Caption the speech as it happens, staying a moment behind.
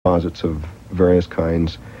deposits of various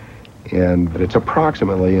kinds, and it's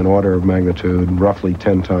approximately an order of magnitude, roughly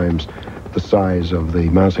 10 times the size of the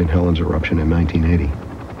Mount St. Helens eruption in 1980.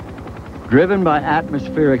 Driven by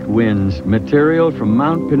atmospheric winds, material from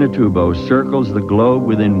Mount Pinatubo circles the globe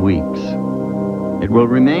within weeks. It will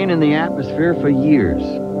remain in the atmosphere for years,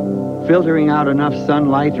 filtering out enough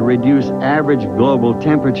sunlight to reduce average global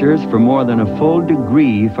temperatures for more than a full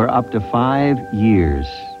degree for up to 5 years.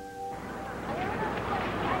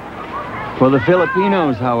 For the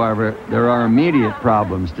Filipinos, however, there are immediate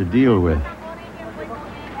problems to deal with.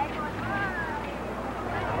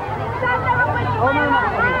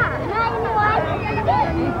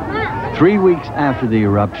 Three weeks after the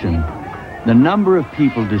eruption, the number of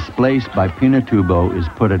people displaced by Pinatubo is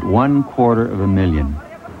put at 250,000.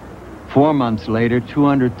 4 months later,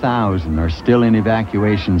 200,000 are still in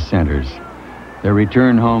evacuation centers. Their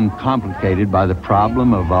return home complicated by the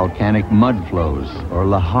problem of volcanic mud flows, or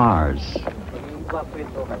lahars.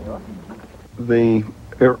 The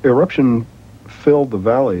eruption filled the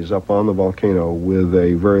valleys up on the volcano with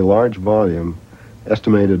a very large volume,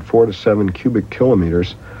 estimated 4 to 7 cubic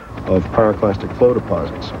kilometers of pyroclastic flow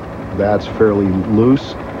deposits. That's fairly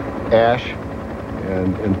loose ash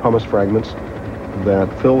and pumice fragments that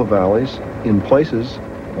fill the valleys in places,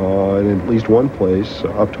 in at least one place,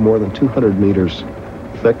 up to more than 200 meters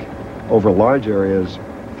thick, over large areas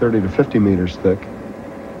 30 to 50 meters thick.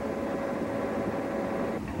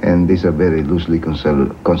 And these are very loosely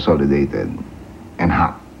consolidated and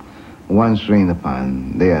hot. Once rained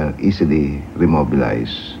upon, they are easily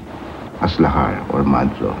remobilized as lahar or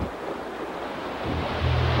mud flow.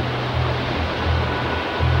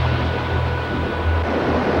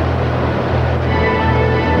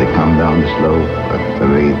 They come down the slope at a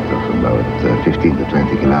rate of about 15 to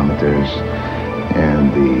 20 kilometers,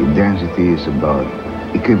 and the density is about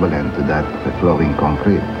equivalent to that of flowing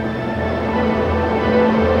concrete.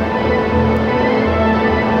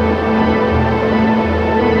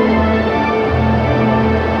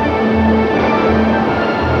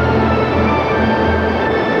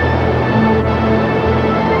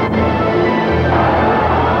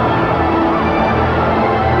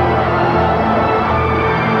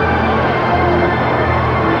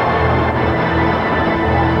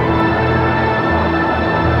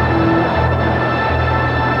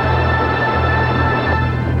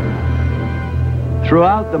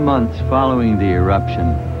 Throughout the months following the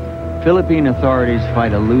eruption, Philippine authorities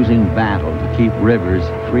fight a losing battle to keep rivers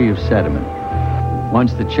free of sediment.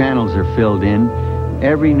 Once the channels are filled in,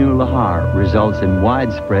 every new lahar results in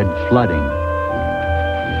widespread flooding.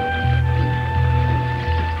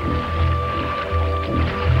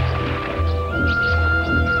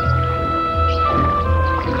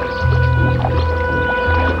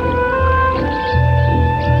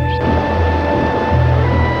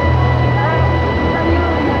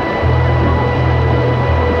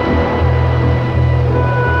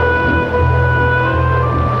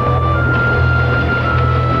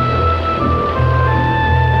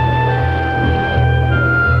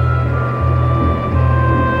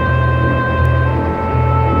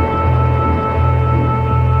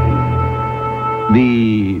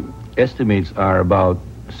 The estimates are about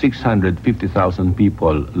 650,000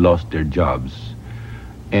 people lost their jobs,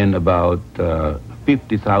 and about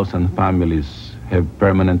 50,000 families have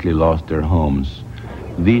permanently lost their homes.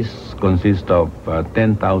 These consist of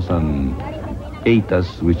 10,000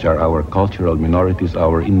 Aitas, which are our cultural minorities,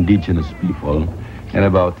 our indigenous people, and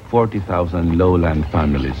about 40,000 lowland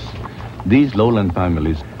families. These lowland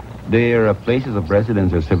families, their places of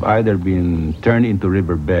residences have either been turned into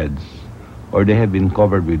riverbeds, or they have been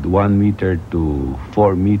covered with 1 meter to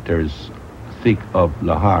 4 meters thick of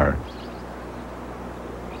lahar.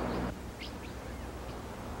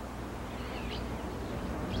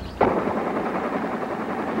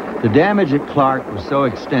 The damage at Clark was so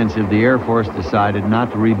extensive, the Air Force decided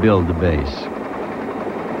not to rebuild the base.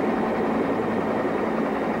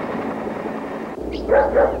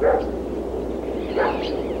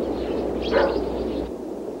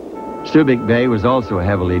 Subic Bay was also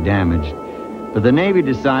heavily damaged, but the Navy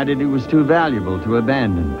decided it was too valuable to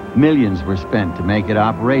abandon. Millions were spent to make it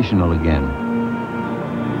operational again.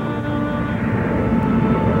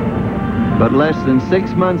 But less than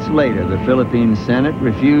 6 months later, the Philippine Senate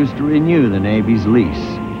refused to renew the Navy's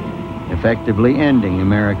lease, effectively ending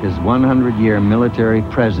America's 100-year military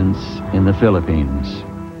presence in the Philippines.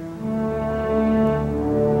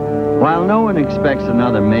 While no one expects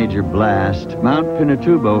another major blast, Mount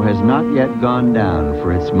Pinatubo has not yet gone down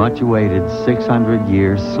for its much-awaited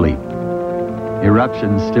 600-year sleep.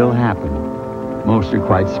 Eruptions still happen. Most are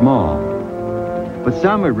quite small. but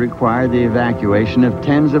some have required the evacuation of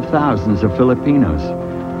tens of thousands of Filipinos,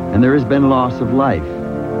 and there has been loss of life.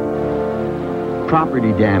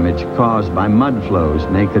 Property damage caused by mud flows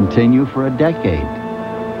may continue for a decade.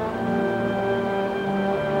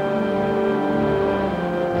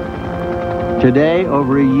 Today,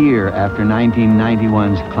 over a year after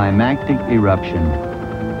 1991's climactic eruption,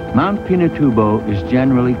 Mount Pinatubo is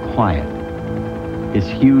generally quiet. Its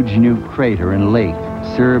huge new crater and lake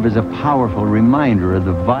serve as a powerful reminder of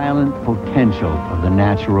the violent potential of the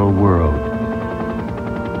natural world.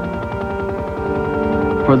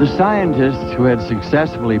 For the scientists who had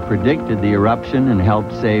successfully predicted the eruption and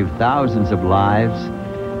helped save thousands of lives,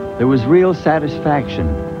 there was real satisfaction,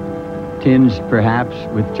 tinged perhaps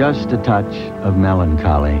with just a touch of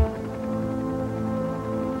melancholy.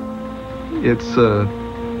 It's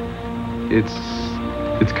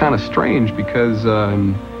kind of strange because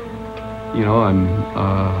I'm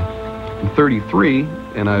 33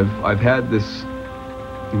 and I've had this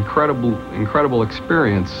incredible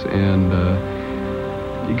experience, and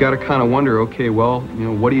you got to kind of wonder, okay, well,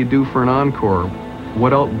 what do you do for an encore?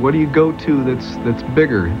 What else? What do you go to that's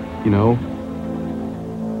bigger?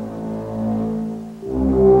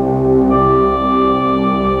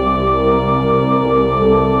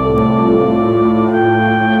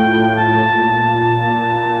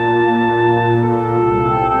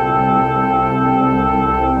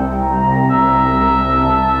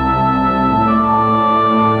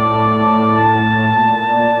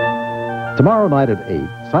 Tomorrow night at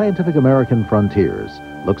 8, Scientific American Frontiers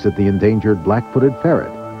looks at the endangered black-footed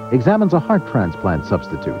ferret, examines a heart transplant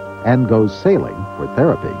substitute, and goes sailing for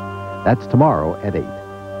therapy. That's tomorrow at 8.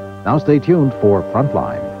 Now stay tuned for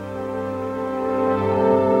Frontline.